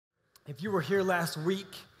If you were here last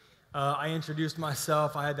week, I introduced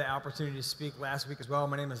myself. I had the opportunity to speak last week as well.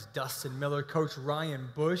 My name is Dustyn Miller. Coach Ryan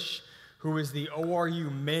Bush, who is the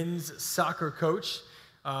ORU men's soccer coach,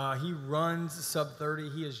 he runs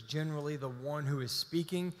Sub-30. He is generally the one who is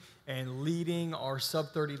speaking and leading our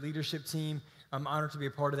Sub-30 leadership team. I'm honored to be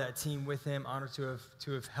a part of that team with him, honored to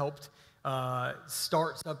have helped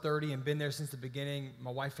start Sub-30 and been there since the beginning,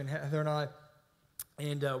 my wife and Heather and I.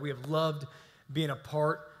 And we have loved being a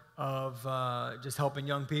part of just helping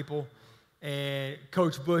young people. And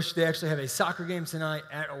Coach Bush, they actually have a soccer game tonight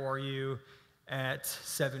at ORU at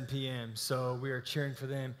 7 p.m. So we are cheering for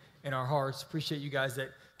them in our hearts. Appreciate you guys that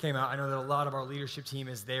came out. I know that a lot of our leadership team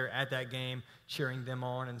is there at that game cheering them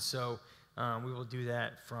on, and so we will do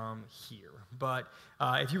that from here. But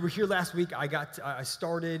if you were here last week, I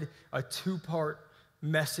started a two-part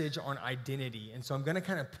message on identity, and so I'm going to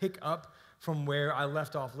kind of pick up from where I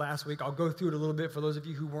left off last week. I'll go through it a little bit. For those of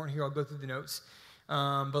you who weren't here, I'll go through the notes.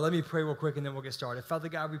 But let me pray real quick, and then we'll get started. Father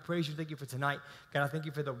God, we praise you. Thank you for tonight. God, I thank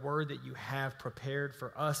you for the word that you have prepared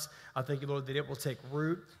for us. I thank you, Lord, that it will take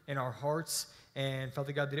root in our hearts. And,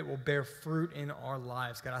 Father God, that it will bear fruit in our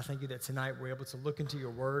lives. God, I thank you that tonight we're able to look into your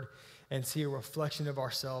word and see a reflection of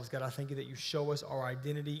ourselves. God, I thank you that you show us our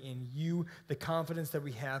identity in you, the confidence that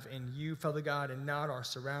we have in you, Father God, and not our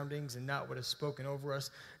surroundings and not what is spoken over us,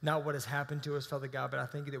 not what has happened to us, Father God, but I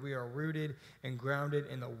thank you that we are rooted and grounded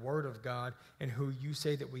in the word of God and who you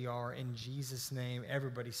say that we are. In Jesus' name,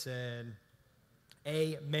 everybody said,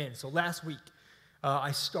 amen. So last week,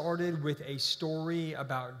 I started with a story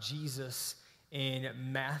about Jesus in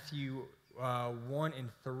Matthew 1 and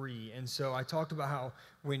 3. And so I talked about how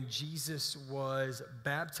when Jesus was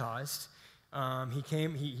baptized,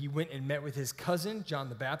 he went and met with his cousin, John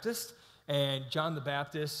the Baptist. And John the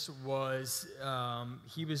Baptist was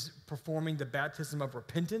performing the baptism of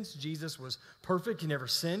repentance. Jesus was perfect. He never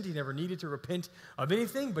sinned. He never needed to repent of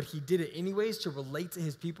anything, but he did it anyways to relate to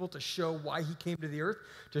his people, to show why he came to the earth,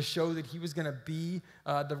 to show that he was going to be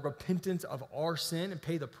the repentance of our sin and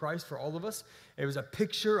pay the price for all of us. It was a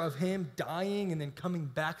picture of him dying and then coming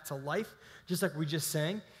back to life, just like we just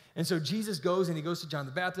sang. And so Jesus goes to John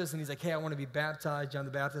the Baptist, and he's like, hey, I want to be baptized. John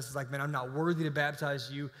the Baptist is like, man, I'm not worthy to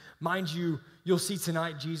baptize you. Mind you, you'll see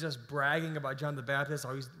tonight Jesus bragging about John the Baptist,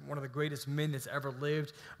 how he's one of the greatest men that's ever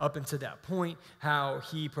lived up until that point, how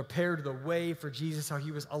he prepared the way for Jesus, how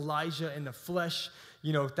he was Elijah in the flesh,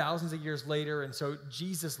 thousands of years later. And so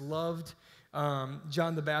Jesus loved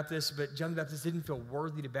John the Baptist, but John the Baptist didn't feel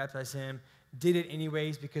worthy to baptize him, did it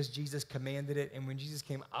anyways because Jesus commanded it. And when Jesus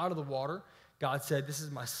came out of the water, God said, this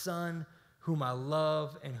is my son whom I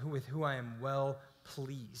love and with who I am well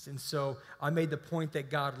pleased. And so I made the point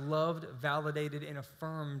that God loved, validated, and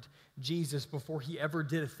affirmed Jesus before he ever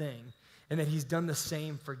did a thing, and that he's done the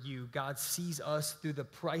same for you. God sees us through the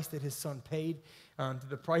price that his son paid, through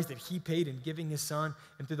the price that he paid in giving his son,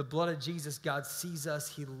 and through the blood of Jesus, God sees us.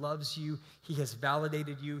 He loves you. He has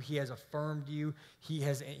validated you. He has affirmed you. He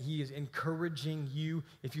is encouraging you.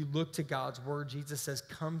 If you look to God's word, Jesus says,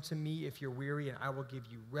 come to me if you're weary, and I will give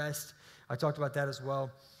you rest. I talked about that as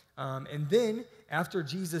well. And then, after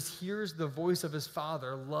Jesus hears the voice of his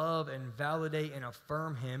Father, love and validate and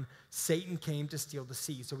affirm him, Satan came to steal the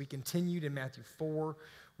seed. So we continued in Matthew 4,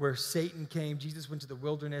 where Satan came. Jesus went to the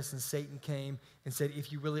wilderness, and Satan came and said,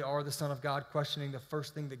 if you really are the Son of God, questioning the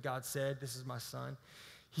first thing that God said, this is my son.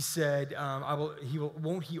 He said,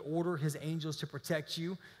 won't he order his angels to protect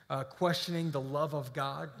you? Questioning the love of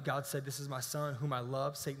God. God said, this is my son whom I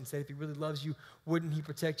love. Satan said, if he really loves you, wouldn't he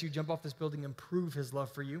protect you? Jump off this building and prove his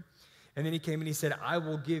love for you. And then he came and he said, I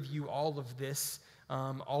will give you all of this,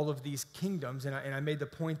 all of these kingdoms. And I made the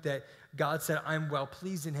point that God said, I'm well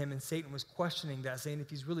pleased in him. And Satan was questioning that, saying, if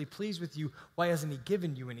he's really pleased with you, why hasn't he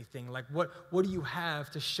given you anything? Like, what do you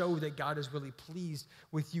have to show that God is really pleased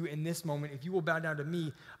with you in this moment? If you will bow down to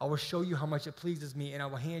me, I will show you how much it pleases me, and I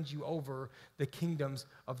will hand you over the kingdoms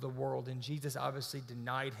of the world. And Jesus obviously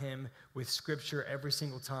denied him with scripture every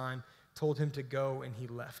single time, told him to go, and he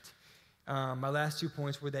left. My last 2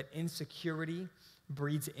 points were that insecurity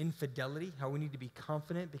breeds infidelity, how we need to be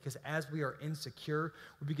confident, because as we are insecure,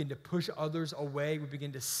 we begin to push others away. We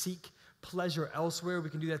begin to seek pleasure elsewhere.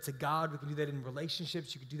 We can do that to God. We can do that in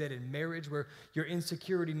relationships. You can do that in marriage, where your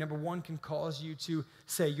insecurity, number one, can cause you to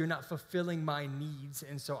say, you're not fulfilling my needs,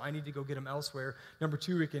 and so I need to go get them elsewhere. Number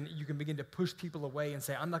two, you can begin to push people away and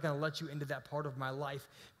say, I'm not going to let you into that part of my life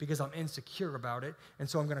because I'm insecure about it, and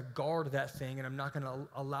so I'm going to guard that thing, and I'm not going to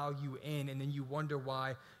allow you in, and then you wonder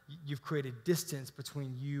why you've created distance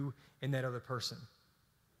between you and that other person.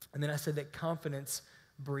 And then I said that confidence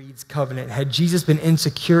breeds covenant. Had Jesus been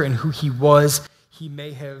insecure in who he was, he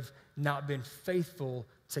may have not been faithful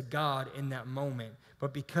to God in that moment.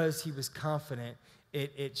 But because he was confident,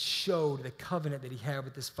 it showed the covenant that he had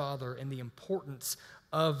with his Father and the importance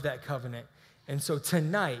of that covenant. And so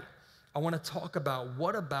tonight, I want to talk about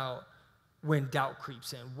what about when doubt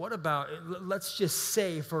creeps in? What about, let's just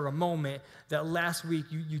say for a moment that last week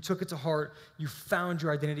you took it to heart, you found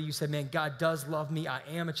your identity, you said, man, God does love me, I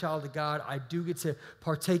am a child of God, I do get to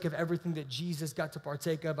partake of everything that Jesus got to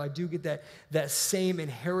partake of, I do get that same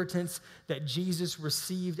inheritance that Jesus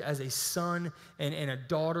received as a son and a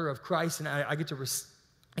daughter of Christ, and I get to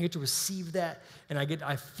receive that, and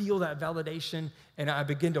I feel that validation, and I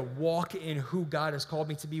begin to walk in who God has called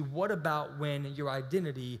me to be. What about when your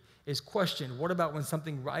identity is questioned? What about when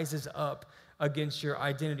something rises up against your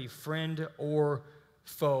identity, friend or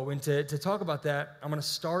foe? And to talk about that, I'm going to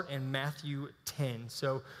start in Matthew 10.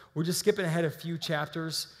 So we're just skipping ahead a few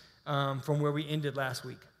chapters from where we ended last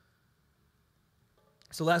week.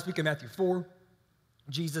 So last week in Matthew 4,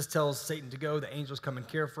 Jesus tells Satan to go, the angels come and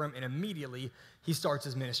care for him, and immediately he starts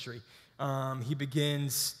his ministry. He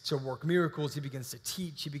begins to work miracles, he begins to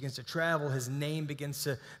teach, he begins to travel, his name begins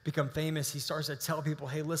to become famous. He starts to tell people,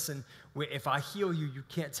 hey, listen, if I heal you, you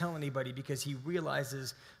can't tell anybody, because he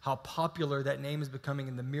realizes how popular that name is becoming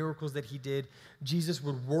and the miracles that he did. Jesus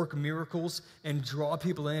would work miracles and draw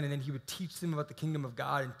people in, and then he would teach them about the kingdom of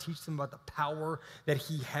God and teach them about the power that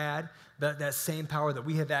he had, that same power that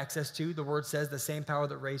we have access to. The word says the same power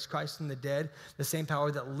that raised Christ from the dead, the same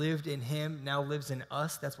power that lived in him now lives in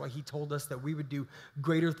us. That's why he told us that we would do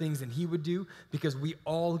greater things than he would do, because we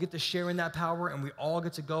all get to share in that power, and we all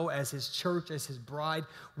get to go as his church, as his bride.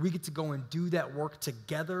 We get to go and do that work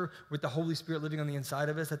together with the Holy Spirit living on the inside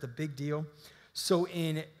of us. That's a big deal. So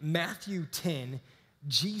in Matthew 10,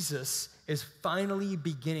 Jesus is finally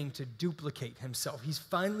beginning to duplicate himself. He's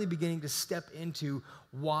finally beginning to step into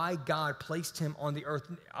why God placed him on the earth.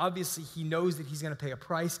 Obviously, he knows that he's going to pay a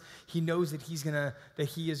price. He knows that he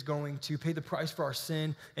is going to pay the price for our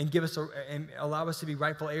sin and give us and allow us to be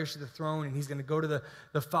rightful heirs to the throne. And he's going to go to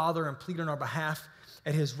the Father and plead on our behalf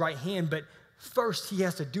at his right hand. But first, he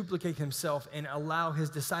has to duplicate himself and allow his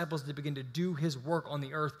disciples to begin to do his work on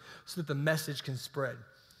the earth so that the message can spread.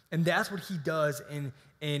 And that's what he does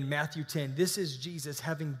in Matthew 10. This is Jesus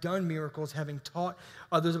having done miracles, having taught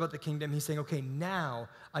others about the kingdom. He's saying, okay, now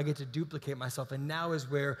I get to duplicate myself, and now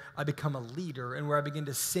is where I become a leader and where I begin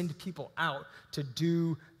to send people out to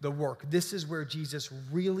do the work. This is where Jesus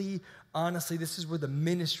really, honestly, this is where the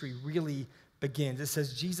ministry really begins. It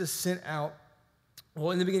says Jesus sent out.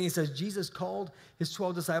 Well, in the beginning, it says, Jesus called his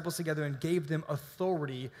 12 disciples together and gave them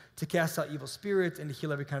authority to cast out evil spirits and to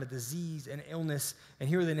heal every kind of disease and illness. And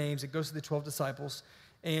here are the names. It goes to the 12 disciples.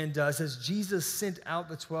 And it says, Jesus sent out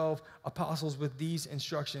the 12 apostles with these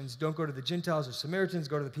instructions. Don't go to the Gentiles or Samaritans.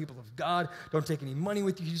 Go to the people of God. Don't take any money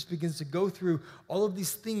with you. He just begins to go through all of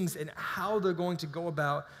these things and how they're going to go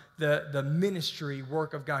about the ministry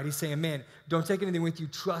work of God. He's saying, man, don't take anything with you.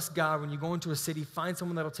 Trust God. When you go into a city, find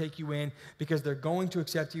someone that'll take you in, because they're going to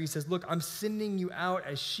accept you. He says, look, I'm sending you out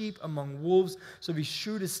as sheep among wolves, so be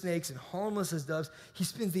shrewd as snakes and harmless as doves. He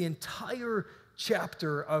spends the entire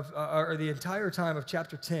chapter or the entire time of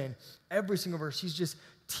chapter 10, every single verse, he's just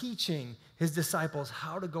teaching his disciples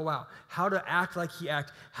how to go out, how to act like he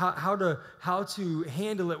acted, how to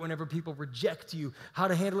handle it whenever people reject you, how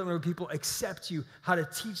to handle it whenever people accept you, how to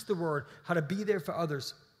teach the word, how to be there for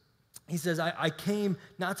others. He says, I came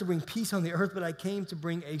not to bring peace on the earth, but I came to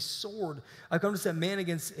bring a sword. I come to set man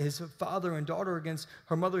against his father and daughter against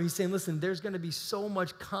her mother. He's saying, listen, there's going to be so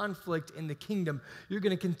much conflict in the kingdom. You're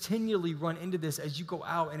going to continually run into this as you go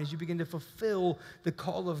out and as you begin to fulfill the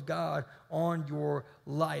call of God on your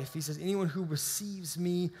life. He says, anyone who receives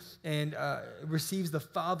me and receives the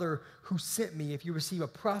Father who sent me, if you receive a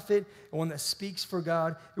prophet, one that speaks for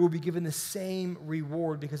God, it will be given the same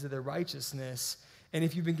reward because of their righteousness. And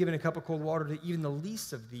if you've been given a cup of cold water to even the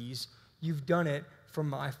least of these, you've done it for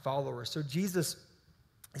my followers. So Jesus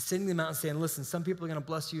is sending them out and saying, listen, some people are going to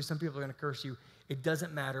bless you, some people are going to curse you. It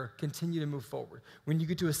doesn't matter. Continue to move forward. When you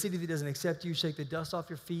get to a city that doesn't accept you, shake the dust off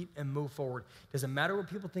your feet and move forward. It doesn't matter what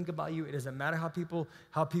people think about you. It doesn't matter how people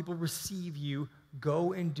receive you.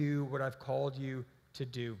 Go and do what I've called you to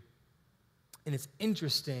do. And it's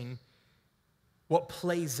interesting what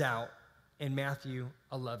plays out in Matthew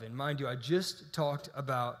 11. Mind you, I just talked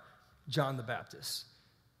about John the Baptist.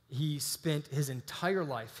 He spent his entire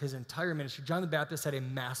life, his entire ministry. John the Baptist had a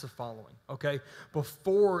massive following, okay?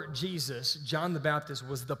 Before Jesus, John the Baptist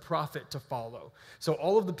was the prophet to follow. So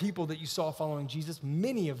all of the people that you saw following Jesus,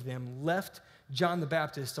 many of them left John the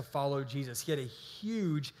Baptist to follow Jesus. He had a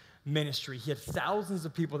huge ministry. He had thousands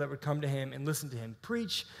of people that would come to him and listen to him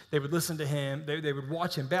preach. They would listen to him. They would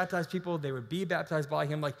watch him baptize people. They would be baptized by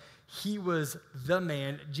him. Like, he was the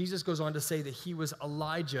man. Jesus goes on to say that he was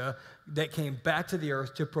Elijah that came back to the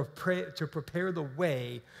earth to prepare the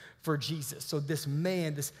way for Jesus. So this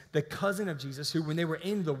man, the cousin of Jesus, who when they were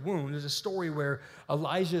in the womb, there's a story where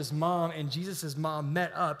Elijah's mom and Jesus' mom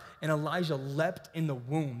met up, and Elijah leapt in the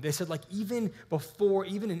womb. They said, like, even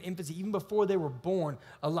in infancy, even before they were born,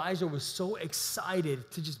 Elijah was so excited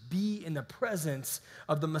to just be in the presence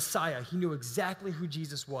of the Messiah. He knew exactly who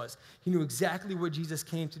Jesus was. He knew exactly what Jesus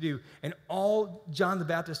came to do. And all John the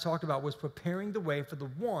Baptist talked about was preparing the way for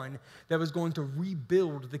the one that was going to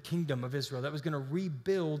rebuild the kingdom of Israel, that was going to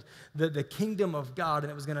rebuild the kingdom of God,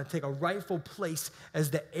 and it was going to take a rightful place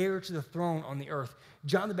as the heir to the throne on the earth.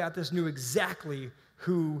 John the Baptist knew exactly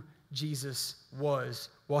who Jesus was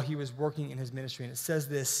while he was working in his ministry. And it says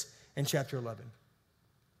this in chapter 11.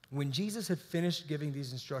 When Jesus had finished giving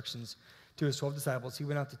these instructions to his 12 disciples, he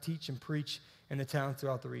went out to teach and preach in the towns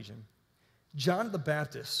throughout the region. John the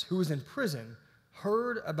Baptist, who was in prison,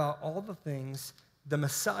 heard about all the things the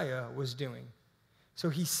Messiah was doing. So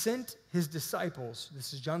he sent his disciples,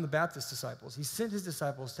 this is John the Baptist's disciples, he sent his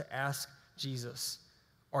disciples to ask Jesus,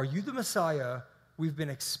 "Are you the Messiah we've been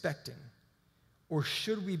expecting, or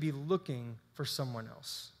should we be looking for someone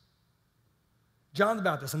else?" John the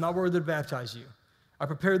Baptist, I'm not worthy to baptize you. I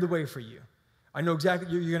prepared the way for you. I know exactly,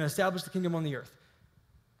 you're going to establish the kingdom on the earth.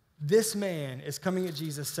 This man is coming at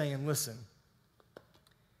Jesus saying, listen,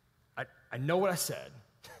 I know what I said,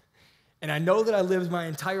 and I know that I lived my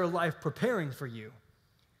entire life preparing for you.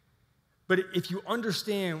 But if you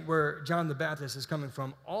understand where John the Baptist is coming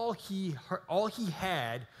from, all he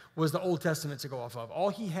had was the Old Testament to go off of. All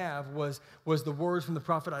he had was the words from the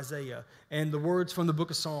prophet Isaiah and the words from the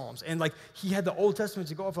book of Psalms. And like, he had the Old Testament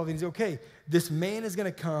to go off of, and he's okay, this man is going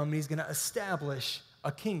to come and he's going to establish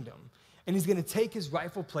a kingdom. And he's going to take his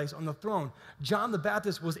rightful place on the throne. John the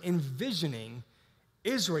Baptist was envisioning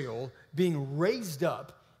Israel being raised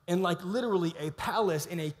up and like literally a palace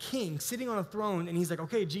and a king sitting on a throne. And he's like,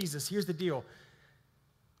 okay, Jesus, here's the deal.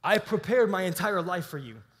 I prepared my entire life for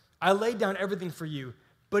you. I laid down everything for you,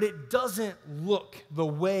 but it doesn't look the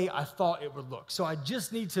way I thought it would look. So I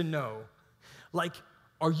just need to know, like,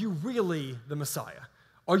 are you really the Messiah?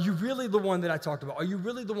 Are you really the one that I talked about? Are you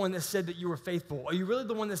really the one that said that you were faithful? Are you really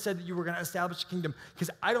the one that said that you were going to establish a kingdom? Because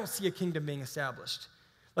I don't see a kingdom being established.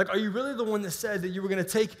 Like, are you really the one that said that you were going to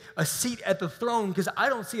take a seat at the throne? Because I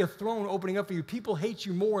don't see a throne opening up for you. People hate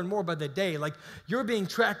you more and more by the day. Like, you're being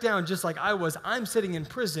tracked down just like I was. I'm sitting in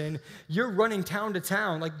prison. You're running town to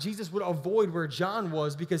town. Like, Jesus would avoid where John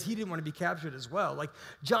was because he didn't want to be captured as well. Like,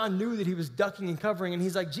 John knew that he was ducking and covering, and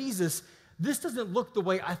he's like, Jesus, this doesn't look the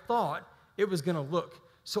way I thought it was going to look.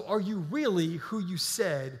 So are you really who you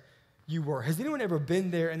said you were? Has anyone ever been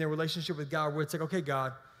there in their relationship with God where it's like, okay,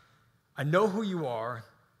 God, I know who you are,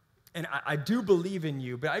 and I do believe in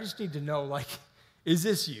you, but I just need to know, like, is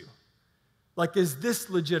this you? Like, is this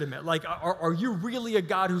legitimate? Like, are you really a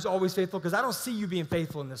God who's always faithful? Because I don't see you being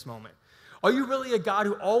faithful in this moment. Are you really a God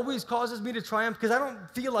who always causes me to triumph? Because I don't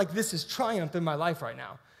feel like this is triumph in my life right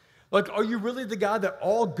now. Like, are you really the God that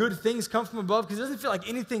all good things come from above? Because it doesn't feel like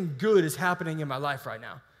anything good is happening in my life right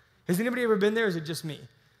now. Has anybody ever been there, or is it just me?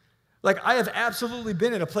 Like, I have absolutely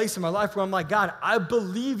been in a place in my life where I'm like, God, I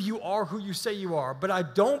believe you are who you say you are, but I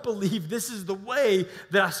don't believe this is the way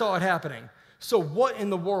that I saw it happening. So what in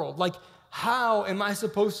the world? Like, how am I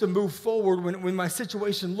supposed to move forward when my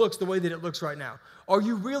situation looks the way that it looks right now? Are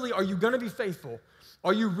you going to be faithful?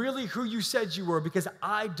 Are you really who you said you were? Because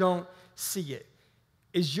I don't see it.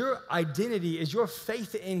 Is your identity, is your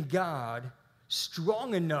faith in God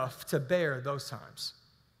strong enough to bear those times?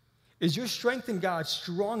 Is your strength in God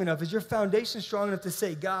strong enough? Is your foundation strong enough to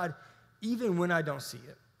say, God, even when I don't see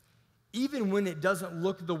it, even when it doesn't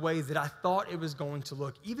look the way that I thought it was going to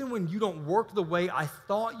look, even when you don't work the way I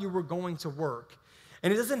thought you were going to work,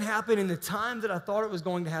 and it doesn't happen in the time that I thought it was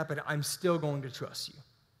going to happen, I'm still going to trust you.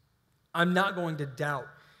 I'm not going to doubt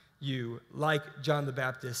you like John the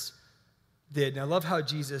Baptist did. And I love how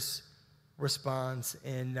Jesus responds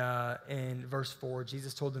in verse 4.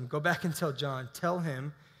 Jesus told them, go back and tell John, tell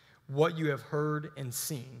him what you have heard and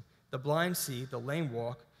seen. The blind see, the lame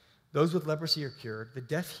walk, those with leprosy are cured, the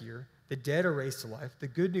deaf hear, the dead are raised to life, the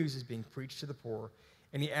good news is being preached to the poor.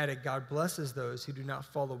 And he added, God blesses those who do not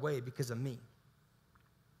fall away because of me.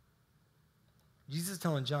 Jesus is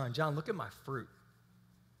telling John, John, look at my fruit.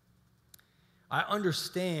 I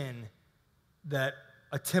understand that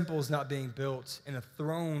a temple is not being built and a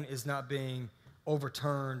throne is not being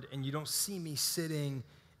overturned, and you don't see me sitting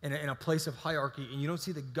in a place of hierarchy, and you don't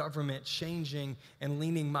see the government changing and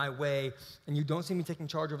leaning my way, and you don't see me taking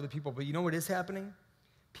charge over the people, but you know what is happening?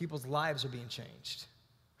 People's lives are being changed.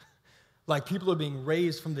 Like people are being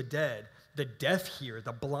raised from the dead. The deaf hear,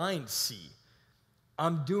 the blind see.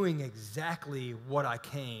 I'm doing exactly what I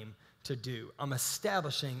came to do. I'm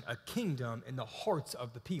establishing a kingdom in the hearts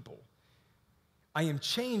of the people. I am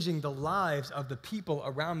changing the lives of the people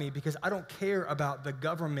around me because I don't care about the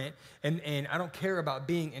government and I don't care about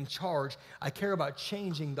being in charge. I care about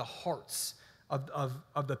changing the hearts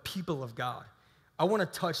of the people of God. I want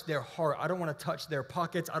to touch their heart. I don't want to touch their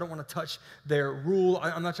pockets. I don't want to touch their rule.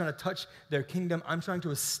 I'm not trying to touch their kingdom. I'm trying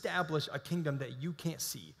to establish a kingdom that you can't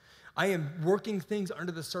see. I am working things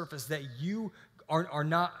under the surface that you are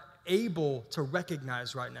not able to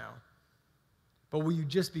recognize right now. But will you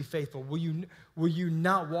just be faithful? Will you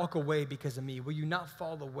not walk away because of me? Will you not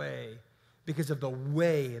fall away because of the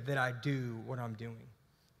way that I do what I'm doing?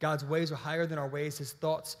 God's ways are higher than our ways. His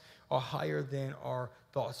thoughts are higher than our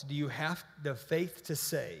thoughts. Do you have the faith to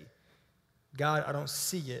say, God, I don't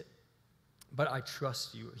see it, but I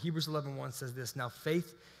trust you? Hebrews 11:1 says this, now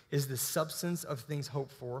faith is the substance of things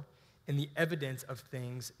hoped for and the evidence of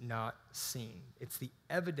things not seen. It's the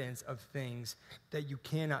evidence of things that you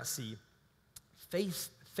cannot see.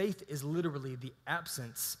 Faith is literally the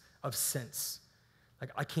absence of sense. Like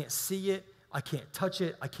I can't see it, I can't touch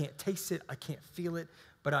it, I can't taste it, I can't feel it,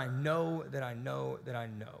 but I know that I know that I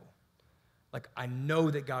know. Like I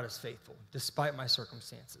know that God is faithful despite my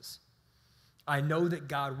circumstances. I know that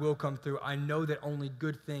God will come through. I know that only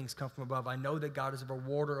good things come from above. I know that God is a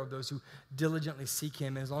rewarder of those who diligently seek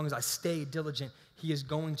him. And as long as I stay diligent, he is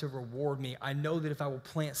going to reward me. I know that if I will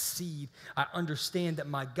plant seed, I understand that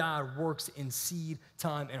my God works in seed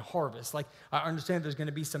time and harvest. Like I understand there's going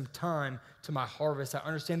to be some time to my harvest. I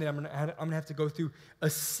understand that I'm going to have to go through a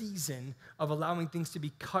season of allowing things to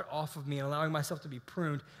be cut off of me and allowing myself to be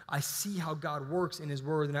pruned. I see how God works in his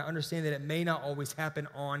word, and I understand that it may not always happen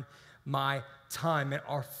on my time, and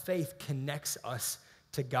our faith connects us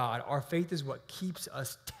to God. Our faith is what keeps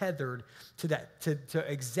us tethered to that,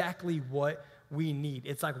 to exactly what we need.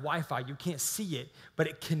 It's like Wi-Fi. You can't see it, but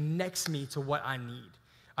it connects me to what I need.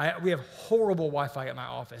 We have horrible Wi-Fi at my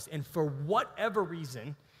office, and for whatever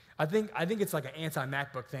reason, I think it's like an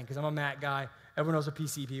anti-MacBook thing, because I'm a Mac guy. Everyone knows are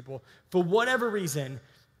PC people. For whatever reason,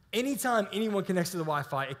 anytime anyone connects to the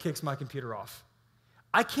Wi-Fi, it kicks my computer off.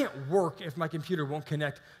 I can't work if my computer won't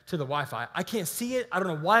connect to the Wi-Fi. I can't see it. I don't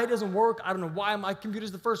know why it doesn't work. I don't know why my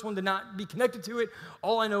computer's the first one to not be connected to it.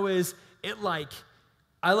 All I know is I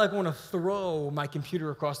want to throw my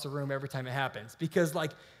computer across the room every time it happens because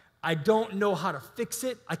I don't know how to fix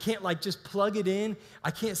it. I can't just plug it in.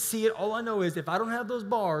 I can't see it. All I know is if I don't have those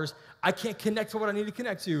bars, I can't connect to what I need to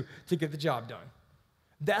connect to get the job done.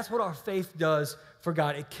 That's what our faith does for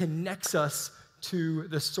God. It connects us to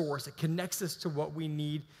the source. It connects us to what we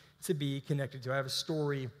need to be connected to. I have a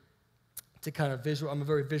story to kind of visual. I'm a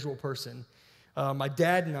very visual person. My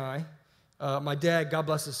dad and I, God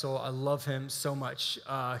bless his soul, I love him so much.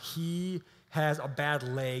 He has a bad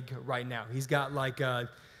leg right now. He's got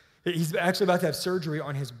he's actually about to have surgery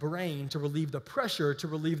on his brain to relieve the pressure, to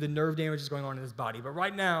relieve the nerve damage that's going on in his body. But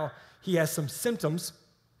right now, he has some symptoms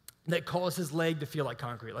that cause his leg to feel like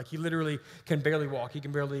concrete. Like he literally can barely walk. He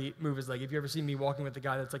can barely move his leg. If you ever see me walking with the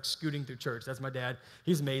guy that's scooting through church, that's my dad.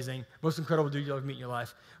 He's amazing. Most incredible dude you'll ever meet in your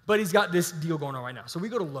life. But he's got this deal going on right now. So we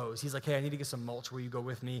go to Lowe's. He's like, hey, I need to get some mulch. Will you go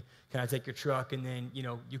with me? Can I take your truck? And then,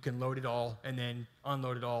 you can load it all and then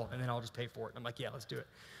unload it all, and then I'll just pay for it. And I'm like, yeah, let's do it.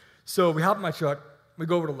 So we hop in my truck. We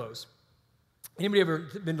go over to Lowe's. Anybody ever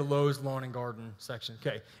been to Lowe's lawn and garden section?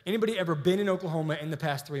 Okay. Anybody ever been in Oklahoma in the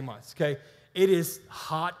past 3 months? Okay. It is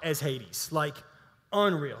hot as Hades,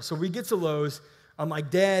 unreal. So we get to Lowe's. I'm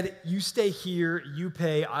like, Dad, you stay here, you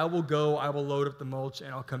pay. I will go, I will load up the mulch,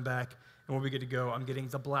 and I'll come back, and we'll be good to go. I'm getting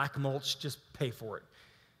the black mulch, just pay for it.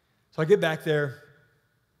 So I get back there,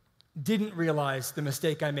 didn't realize the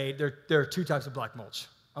mistake I made. There are two types of black mulch.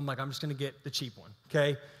 I'm like, I'm just going to get the cheap one,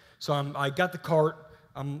 okay? So I got the cart.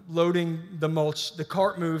 I'm loading the mulch. The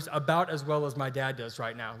cart moves about as well as my dad does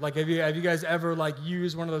right now. Have you guys ever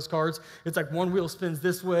used one of those carts? It's one wheel spins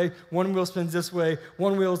this way, one wheel spins this way,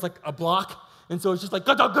 one wheel is a block, and so it's just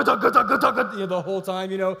the whole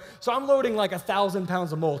time, So I'm loading 1,000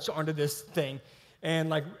 pounds of mulch onto this thing,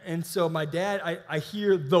 and so my dad, I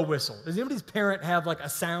hear the whistle. Does anybody's parent have a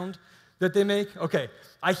sound that they make? Okay,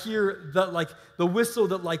 I hear the whistle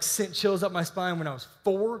that sent chills up my spine when I was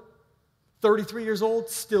 4. 33 years old,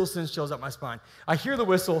 still sends chills up my spine. I hear the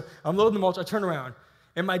whistle, I'm loading the mulch, I turn around,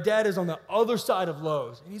 and my dad is on the other side of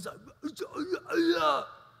Lowe's, and he's like,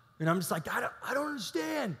 and I'm just like, I don't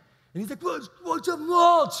understand. And he's like, what's up,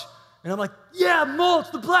 mulch? And I'm like, yeah,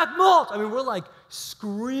 mulch, the black mulch. I mean, we're like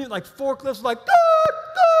screaming, like forklifts, like,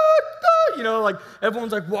 you know, like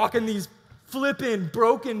everyone's like walking these flipping,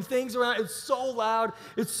 broken things around. It's so loud.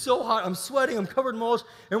 It's so hot. I'm sweating. I'm covered in mulch.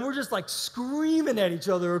 And we're just like screaming at each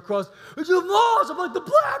other across. It's a mulch. I'm like, the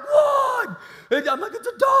black one. And I'm like, it's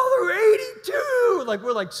 $1.82. Like,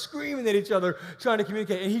 we're like screaming at each other, trying to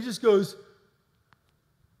communicate. And he just goes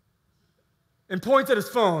and points at his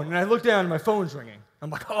phone. And I look down and my phone's ringing. I'm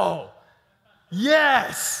like, oh,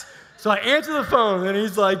 yes. So I answer the phone, and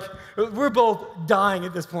he's like, we're both dying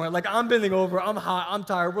at this point. Like, I'm bending over, I'm hot, I'm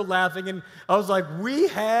tired, we're laughing. And I was like, we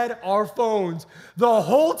had our phones the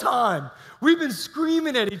whole time. We've been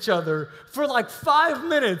screaming at each other for like 5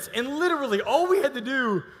 minutes, and literally all we had to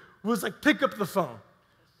do was like pick up the phone.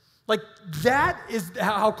 Like, that is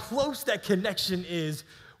how close that connection is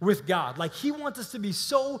with God. Like, he wants us to be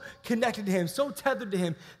so connected to him, so tethered to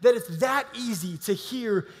him, that it's that easy to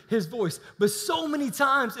hear his voice. But so many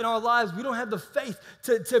times in our lives, we don't have the faith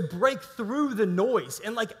to break through the noise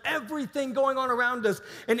and like everything going on around us,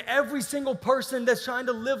 and every single person that's trying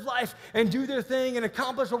to live life and do their thing and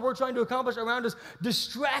accomplish what we're trying to accomplish around us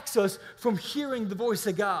distracts us from hearing the voice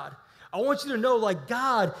of God. I want you to know, like,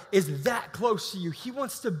 God is that close to you. He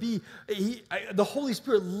wants to be, the Holy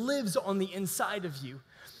Spirit lives on the inside of you.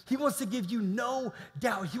 He wants to give you no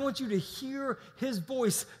doubt. He wants you to hear his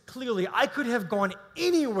voice clearly. I could have gone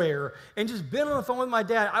anywhere and just been on the phone with my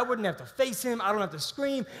dad. I wouldn't have to face him. I don't have to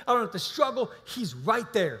scream. I don't have to struggle. He's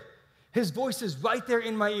right there. His voice is right there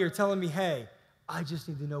in my ear telling me, hey, I just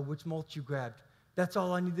need to know which mulch you grabbed. That's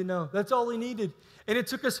all I need to know. That's all he needed. And it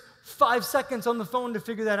took us 5 seconds on the phone to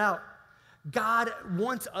figure that out. God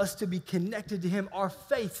wants us to be connected to him. Our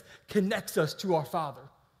faith connects us to our Father.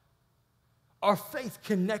 Our faith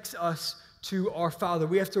connects us to our Father.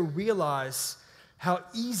 We have to realize how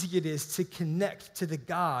easy it is to connect to the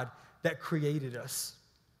God that created us.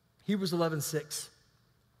 Hebrews 11:6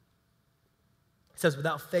 says,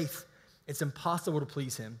 without faith, it's impossible to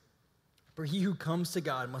please him. For he who comes to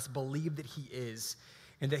God must believe that he is,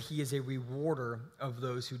 and that he is a rewarder of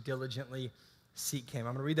those who diligently seek him.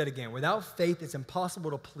 I'm going to read that again. Without faith, it's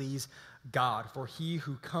impossible to please God. For he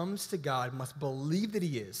who comes to God must believe that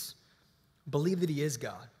he is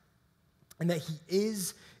God, and that he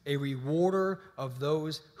is a rewarder of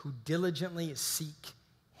those who diligently seek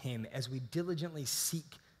him. As we diligently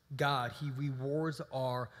seek God, he rewards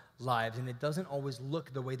our lives, and it doesn't always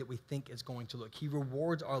look the way that we think it's going to look. He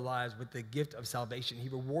rewards our lives with the gift of salvation. He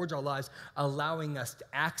rewards our lives allowing us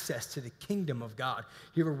access to the kingdom of God.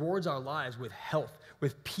 He rewards our lives with health,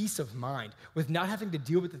 with peace of mind, with not having to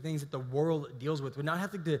deal with the things that the world deals with not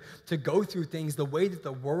having to go through things the way that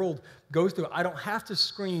the world goes through. I don't have to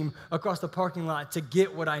scream across the parking lot to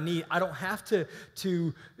get what I need. I don't have to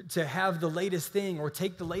have the latest thing or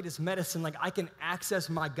take the latest medicine. Like, I can access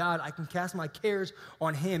my God. I can cast my cares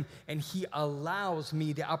on him, and he allows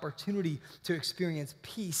me the opportunity to experience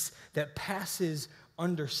peace that passes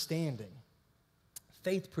understanding.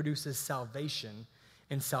 Faith produces salvation,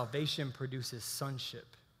 and salvation produces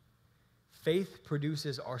sonship. Faith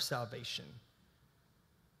produces our salvation,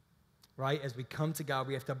 right? As we come to God,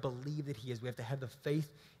 we have to believe that he is. We have to have the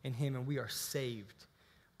faith in him, and we are saved.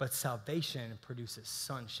 But salvation produces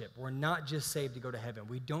sonship. We're not just saved to go to heaven.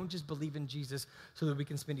 We don't just believe in Jesus so that we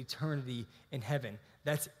can spend eternity in heaven.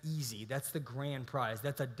 That's easy. That's the grand prize.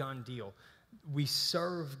 That's a done deal. We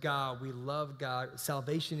serve God. We love God.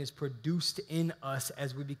 Salvation is produced in us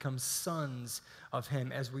as we become sons of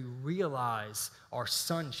him, as we realize our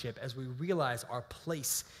sonship, as we realize our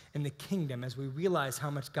place in the kingdom, as we realize how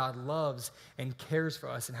much God loves and cares for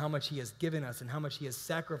us and how much he has given us and how much he has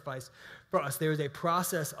sacrificed for us. There is a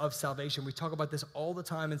process of salvation. We talk about this all the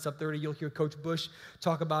time in Sub 30. You'll hear Coach Bush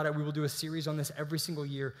talk about it. We will do a series on this every single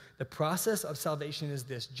year. The process of salvation is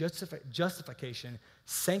this: justification,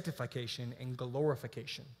 sanctification, and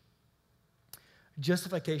glorification.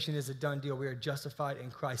 Justification is a done deal. We are justified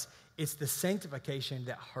in Christ. It's the sanctification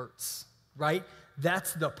that hurts, right?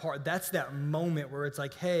 That's the part, that's that moment where it's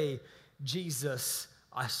like, hey, Jesus,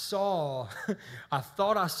 I thought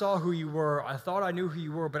I saw who you were. I thought I knew who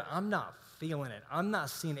you were, but I'm not feeling it. I'm not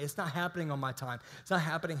seeing it. It's not happening on my time. It's not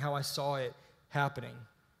happening how I saw it happening.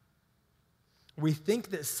 We think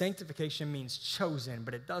that sanctification means chosen,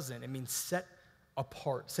 but it doesn't. It means set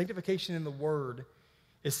apart. Sanctification in the word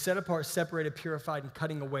is set apart, separated, purified, and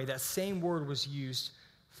cutting away. That same word was used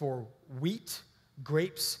for wheat,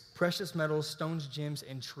 grapes, precious metals, stones, gems,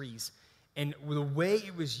 and trees. And the way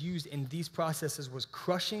it was used in these processes was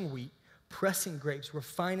crushing wheat, pressing grapes,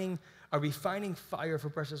 refining a refining fire for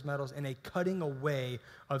precious metals, and a cutting away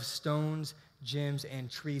of stones, gems, and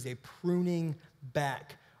trees, a pruning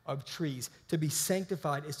back of trees. To be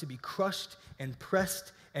sanctified is to be crushed and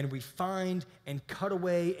pressed and refined and cut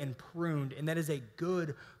away and pruned, and that is a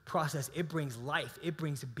good process. It brings life, it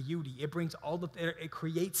brings beauty, it brings it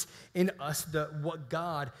creates in us what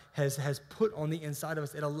God has put on the inside of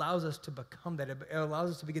us. It allows us to become that. It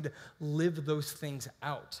allows us to begin to live those things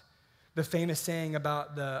out. The famous saying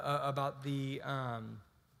about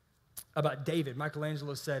David,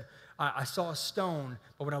 Michelangelo said, I saw a stone,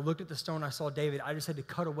 but when I looked at the stone, I saw David. I just had to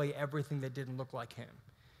cut away everything that didn't look like him.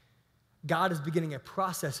 God is beginning a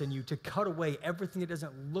process in you to cut away everything that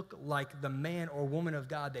doesn't look like the man or woman of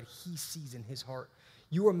God that he sees in his heart.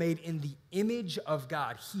 You are made in the image of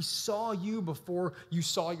God. He saw you before you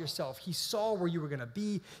saw yourself. He saw where you were going to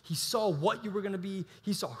be. He saw what you were going to be.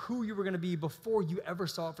 He saw who you were going to be before you ever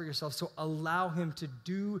saw it for yourself. So allow him to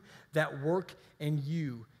do that work in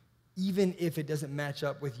you, even if it doesn't match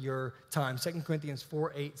up with your time. 2 Corinthians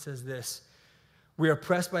 4:8 says this, we are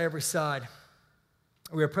pressed by every side.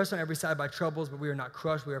 We are pressed on every side by troubles, but we are not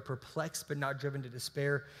crushed. We are perplexed, but not driven to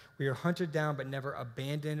despair. We are hunted down, but never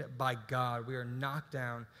abandoned by God. We are knocked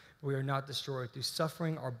down, but we are not destroyed. Through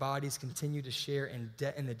suffering, our bodies continue to share in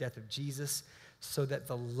the death of Jesus, so that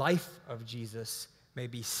the life of Jesus may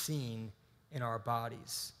be seen in our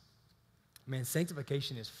bodies. Man,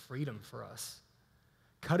 sanctification is freedom for us.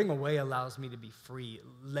 Cutting away allows me to be free.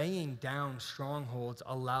 Laying down strongholds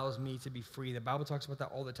allows me to be free. The Bible talks about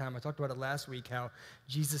that all the time. I talked about it last week, how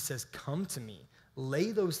Jesus says, come to me.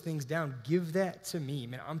 Lay those things down. Give that to me.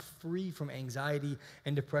 Man, I'm free from anxiety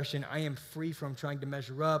and depression. I am free from trying to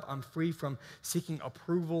measure up. I'm free from seeking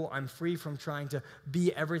approval. I'm free from trying to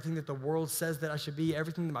be everything that the world says that I should be,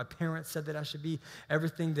 everything that my parents said that I should be,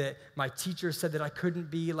 everything that my teacher said that I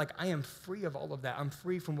couldn't be. Like, I am free of all of that. I'm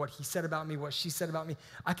free from what he said about me, what she said about me.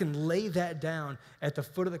 I can lay that down at the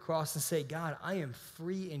foot of the cross and say, God, I am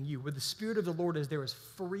free in you. Where the Spirit of the Lord is, there is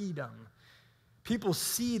freedom. People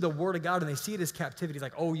see the Word of God and they see it as captivity.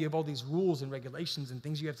 Like, oh, you have all these rules and regulations and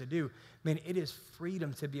things you have to do. Man, it is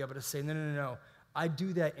freedom to be able to say, no. I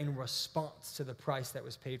do that in response to the price that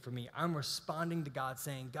was paid for me. I'm responding to God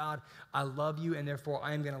saying, God, I love you, and therefore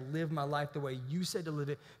I am going to live my life the way you said to live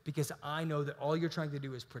it, because I know that all you're trying to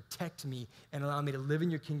do is protect me and allow me to live in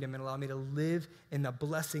your kingdom and allow me to live in the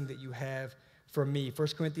blessing that you have for me. 1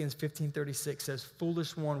 Corinthians 15:36 says,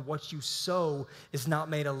 foolish one, what you sow is not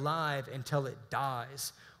made alive until it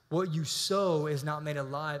dies. What you sow is not made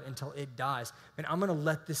alive until it dies. And I'm going to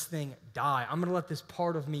let this thing die. I'm going to let this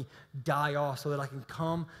part of me die off so that I can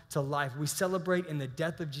come to life. We celebrate in the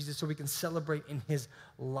death of Jesus so we can celebrate in his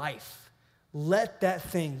life. Let that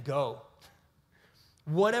thing go.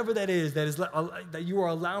 Whatever that is that you are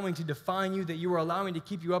allowing to define you, that you are allowing to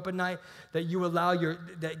keep you up at night, that you allow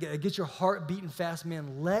that gets your heart beating fast,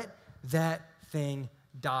 man, let that thing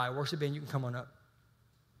die. Worship band, you can come on up.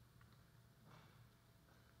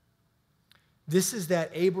 This is that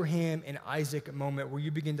Abraham and Isaac moment where you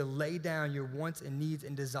begin to lay down your wants and needs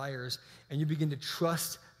and desires, and you begin to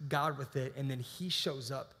trust God with it, and then he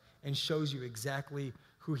shows up and shows you exactly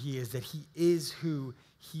who he is, that he is who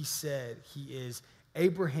he said he is.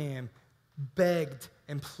 Abraham begged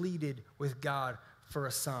and pleaded with God for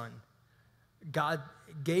a son. God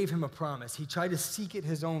gave him a promise. He tried to seek it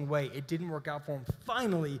his own way. It didn't work out for him.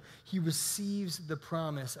 Finally, he receives the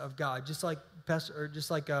promise of God, just like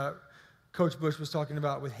Coach Bush was talking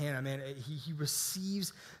about with Hannah. Man, he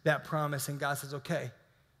receives that promise, and God says, okay,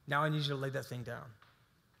 now I need you to lay that thing down.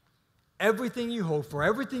 Everything you hope for,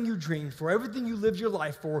 everything you dreamed for, everything you lived your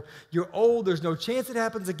life for, you're old, there's no chance it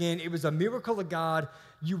happens again. It was a miracle of God.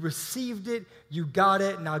 You received it, you got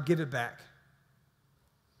it, now give it back.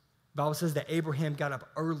 The Bible says that Abraham got up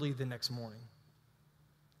early the next morning.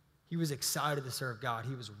 He was excited to serve God.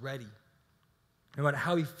 He was ready. No matter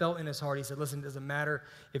how he felt in his heart, he said, listen, it doesn't matter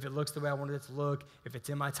if it looks the way I wanted it to look, if it's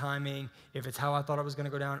in my timing, if it's how I thought it was going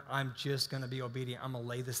to go down, I'm just going to be obedient. I'm going to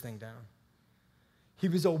lay this thing down. He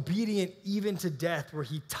was obedient even to death, where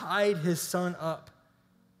he tied his son up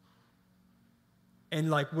and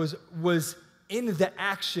was in the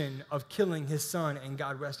action of killing his son, and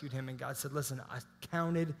God rescued him, and God said, listen, I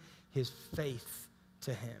counted his faith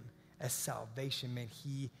to him as salvation. Man,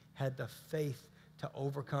 he had the faith to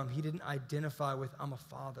overcome. He didn't identify with, I'm a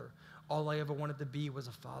father. All I ever wanted to be was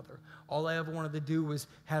a father. All I ever wanted to do was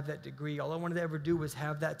have that degree. All I wanted to ever do was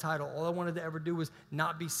have that title. All I wanted to ever do was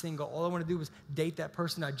not be single. All I wanted to do was date that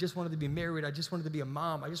person. I just wanted to be married. I just wanted to be a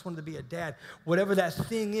mom. I just wanted to be a dad. Whatever that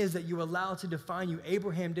thing is that you allow to define you,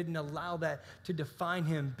 Abraham didn't allow that to define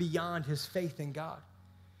him beyond his faith in God.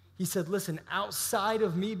 He said, listen, outside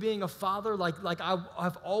of me being a father, like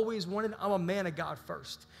I've always wanted, I'm a man of God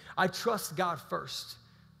first. I trust God first.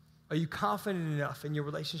 Are you confident enough in your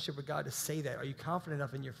relationship with God to say that? Are you confident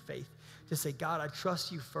enough in your faith to say, God, I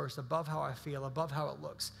trust you first, above how I feel, above how it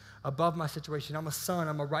looks, above my situation. I'm a son,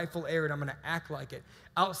 I'm a rightful heir, and I'm going to act like it.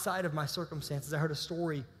 Outside of my circumstances, I heard a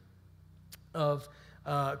story of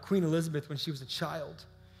Queen Elizabeth when she was a child.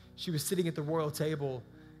 She was sitting at the royal table,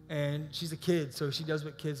 and she's a kid, so she does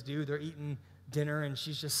what kids do. They're eating dinner, and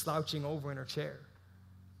she's just slouching over in her chair.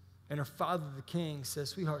 And her father, the king,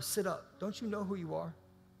 says, sweetheart, sit up. Don't you know who you are?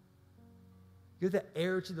 You're the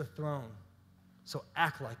heir to the throne, so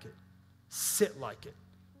act like it. Sit like it.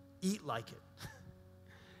 Eat like it.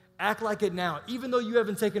 Act like it now, even though you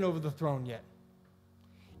haven't taken over the throne yet.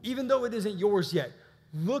 Even though it isn't yours yet.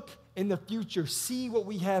 Look in the future. See what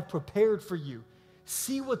we have prepared for you.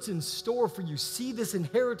 See what's in store for you. See this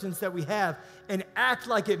inheritance that we have and act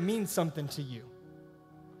like it means something to you.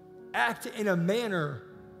 Act in a manner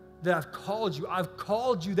that I've called you. I've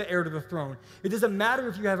called you the heir to the throne. It doesn't matter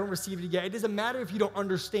if you haven't received it yet. It doesn't matter if you don't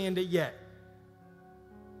understand it yet.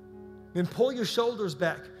 Then pull your shoulders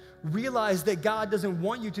back. Realize that God doesn't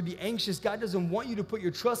want you to be anxious. God doesn't want you to put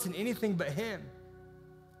your trust in anything but Him.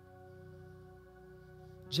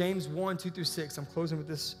 James 1, 2 through 6. I'm closing with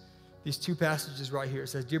these two passages right here. It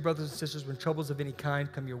says, dear brothers and sisters, when troubles of any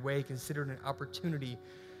kind come your way, consider it an opportunity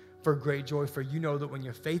for great joy, for you know that when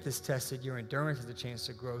your faith is tested, your endurance has a chance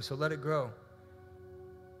to grow, so let it grow.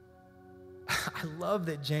 I love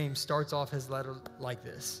that James starts off his letter like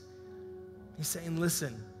this. He's saying,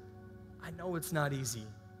 listen, I know it's not easy.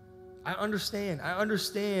 I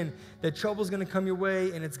understand that trouble's going to come your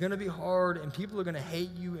way, and it's going to be hard, and people are going to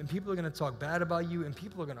hate you, and people are going to talk bad about you, and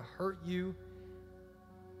people are going to hurt you.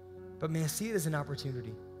 But man, see it as an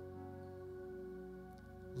opportunity.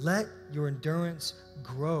 Let your endurance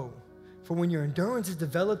grow. For when your endurance is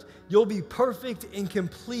developed, you'll be perfect and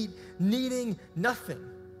complete, needing nothing.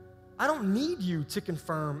 I don't need you to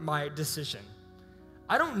confirm my decision.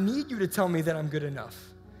 I don't need you to tell me that I'm good enough.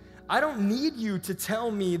 I don't need you to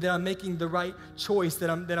tell me that I'm making the right choice, that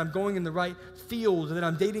I'm going in the right field, that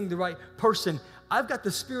I'm dating the right person. I've got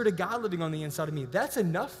the Spirit of God living on the inside of me. That's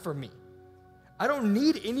enough for me. I don't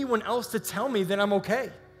need anyone else to tell me that I'm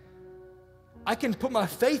okay. I can put my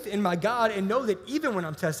faith in my God and know that even when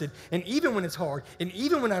I'm tested, and even when it's hard, and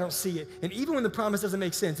even when I don't see it, and even when the promise doesn't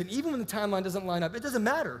make sense, and even when the timeline doesn't line up, it doesn't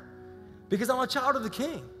matter because I'm a child of the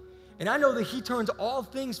King. And I know that He turns all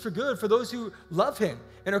things for good for those who love Him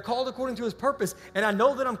and are called according to His purpose. And I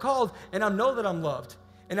know that I'm called, and I know that I'm loved.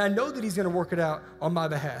 And I know that He's going to work it out on my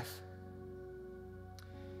behalf.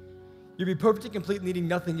 You'll be perfect and complete, needing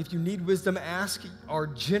nothing. If you need wisdom, ask our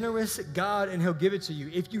generous God, and He'll give it to you.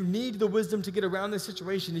 If you need the wisdom to get around this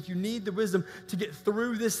situation, if you need the wisdom to get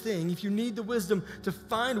through this thing, if you need the wisdom to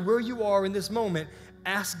find where you are in this moment,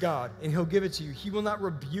 ask God, and He'll give it to you. He will not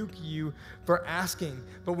rebuke you for asking,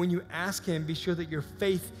 but when you ask Him, be sure that your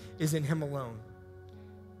faith is in Him alone.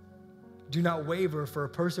 Do not waver, for a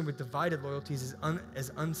person with divided loyalties is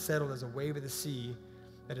as unsettled as a wave of the sea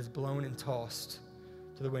that is blown and tossed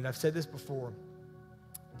to the wind. I've said this before.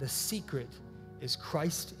 The secret is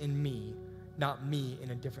Christ in me, not me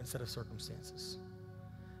in a different set of circumstances.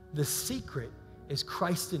 The secret is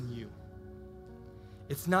Christ in you.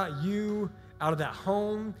 It's not you out of that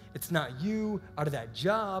home. It's not you out of that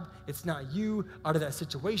job. It's not you out of that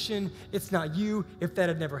situation. It's not you if that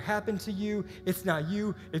had never happened to you. It's not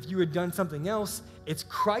you if you had done something else. It's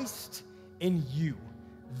Christ in you.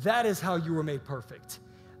 That is how you were made perfect.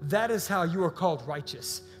 That is how you are called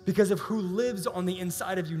righteous, because of who lives on the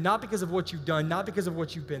inside of you, not because of what you've done, not because of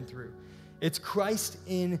what you've been through. It's Christ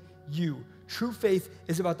in you. True faith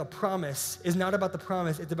is about the promise, is not about the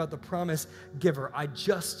promise, it's about the promise giver. I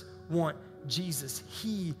just want Jesus.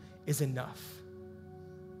 He is enough.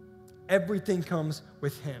 Everything comes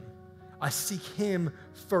with Him. I seek Him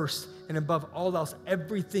first, and above all else,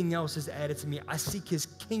 everything else is added to me. I seek His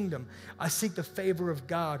kingdom. I seek the favor of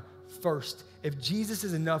God first. If Jesus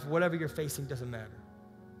is enough, whatever you're facing doesn't matter.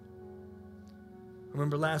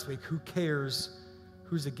 Remember last week, who cares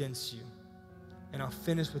who's against you? And I'll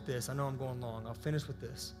finish with this. I know I'm going long. I'll finish with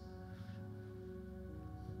this.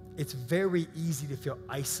 It's very easy to feel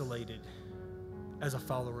isolated as a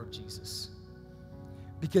follower of Jesus.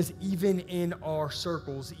 Because even in our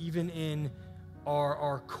circles, even in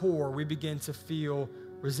our core, we begin to feel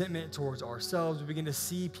resentment towards ourselves. We begin to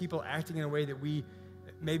see people acting in a way that we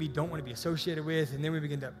maybe don't want to be associated with, and then we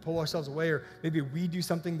begin to pull ourselves away, or maybe we do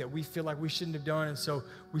something that we feel like we shouldn't have done, and so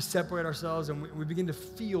we separate ourselves, and we begin to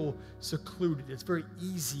feel secluded. It's very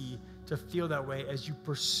easy to feel that way as you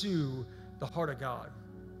pursue the heart of God.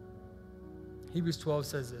 Hebrews 12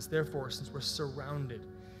 says this, therefore, since we're surrounded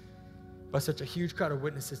by such a huge crowd of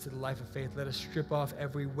witnesses to the life of faith, let us strip off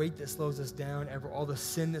every weight that slows us down, all the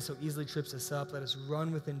sin that so easily trips us up. Let us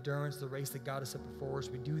run with endurance the race that God has set before us.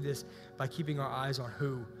 We do this by keeping our eyes on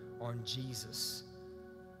who? On Jesus.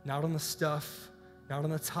 Not on the stuff, not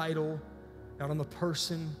on the title, not on the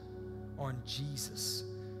person, on Jesus,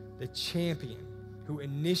 the champion who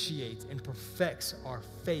initiates and perfects our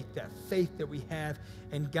faith, that faith that we have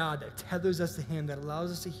in God that tethers us to him, that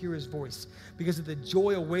allows us to hear his voice. Because of the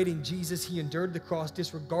joy awaiting Jesus, he endured the cross,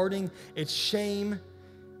 disregarding its shame,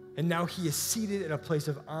 and now he is seated in a place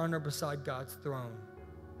of honor beside God's throne.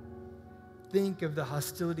 Think of the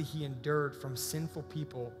hostility he endured from sinful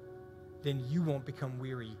people, then you won't become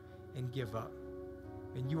weary and give up.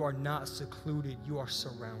 And you are not secluded, you are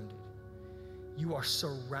surrounded. You are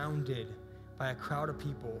surrounded by a crowd of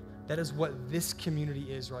people. That is what this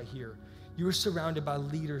community is right here. You are surrounded by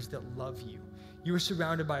leaders that love you. You are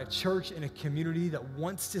surrounded by a church and a community that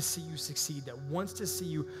wants to see you succeed, that wants to see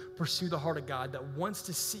you pursue the heart of God, that wants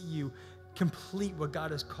to see you complete what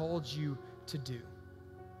God has called you to do,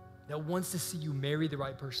 that wants to see you marry the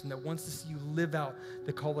right person, that wants to see you live out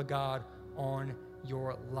the call of God on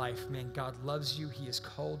your life. Man, God loves you. He has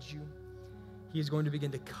called you. He is going to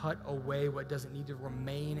begin to cut away what doesn't need to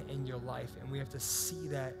remain in your life, and we have to see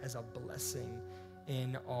that as a blessing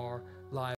in our lives.